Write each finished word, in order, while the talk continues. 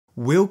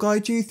We'll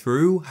guide you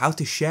through how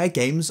to share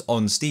games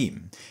on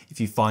Steam.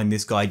 If you find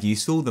this guide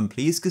useful, then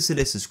please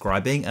consider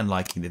subscribing and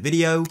liking the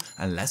video,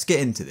 and let's get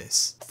into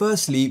this.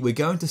 Firstly, we're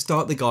going to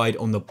start the guide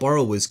on the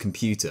borrower's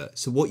computer.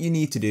 So what you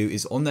need to do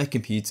is on their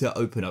computer,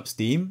 open up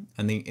Steam,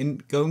 and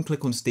then go and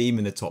click on Steam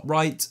in the top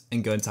right,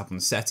 and go and tap on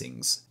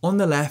Settings. On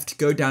the left,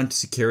 go down to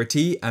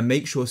Security, and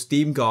make sure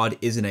Steam Guard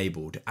is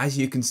enabled. As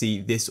you can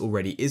see, this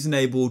already is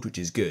enabled, which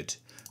is good.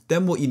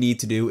 Then what you need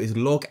to do is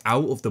log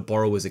out of the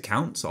borrower's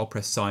account. So I'll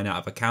press sign out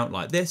of account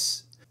like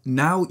this.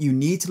 Now you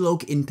need to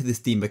log into the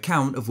Steam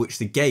account of which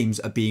the games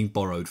are being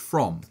borrowed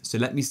from. So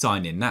let me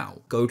sign in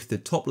now. Go to the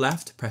top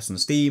left, press on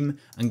Steam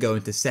and go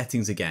into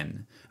settings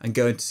again and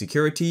go into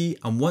security.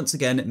 And once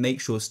again, make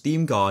sure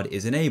Steam Guard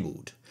is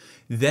enabled.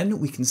 Then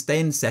we can stay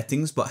in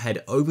settings, but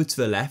head over to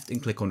the left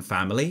and click on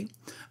family.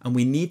 And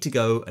we need to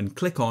go and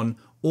click on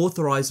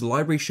authorize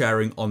library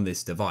sharing on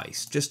this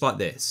device, just like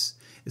this.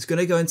 It's going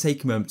to go and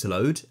take a moment to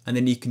load, and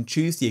then you can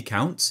choose the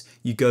accounts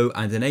you go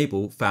and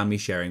enable family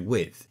sharing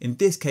with. In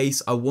this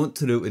case, I want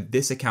to do it with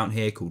this account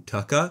here called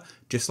Tucker,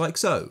 just like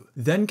so.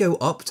 Then go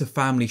up to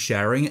family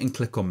sharing and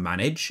click on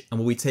manage, and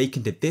we'll be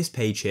taken to this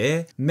page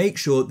here. Make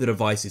sure the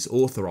device is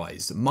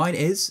authorized. Mine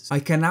is. I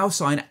can now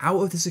sign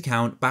out of this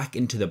account back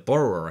into the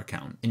borrower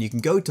account, and you can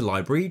go to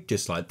library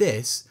just like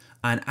this.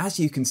 And as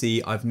you can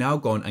see, I've now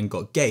gone and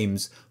got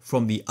games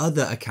from the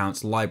other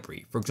account's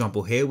library. For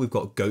example, here we've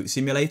got Goat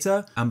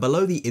Simulator, and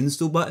below the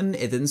install button,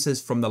 it then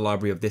says from the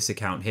library of this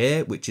account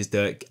here, which is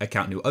the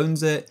account who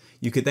owns it.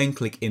 You could then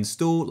click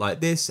install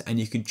like this, and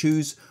you can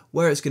choose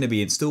where it's going to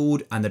be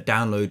installed, and the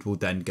download will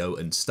then go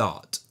and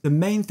start. The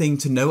main thing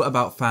to know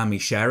about family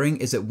sharing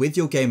is that with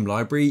your game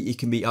library, you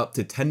can be up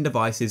to 10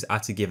 devices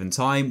at a given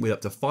time with up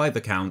to 5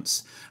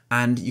 accounts,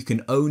 and you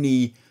can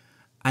only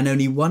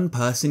one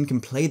person can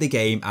play the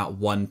game at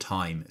one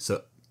time.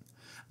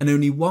 And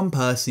only one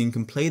person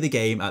can play the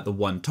game at the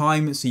one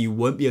time, so you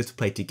won't be able to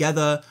play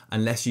together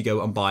unless you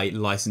go and buy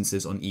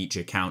licenses on each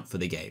account for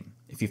the game.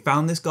 If you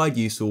found this guide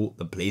useful,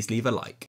 then please leave a like.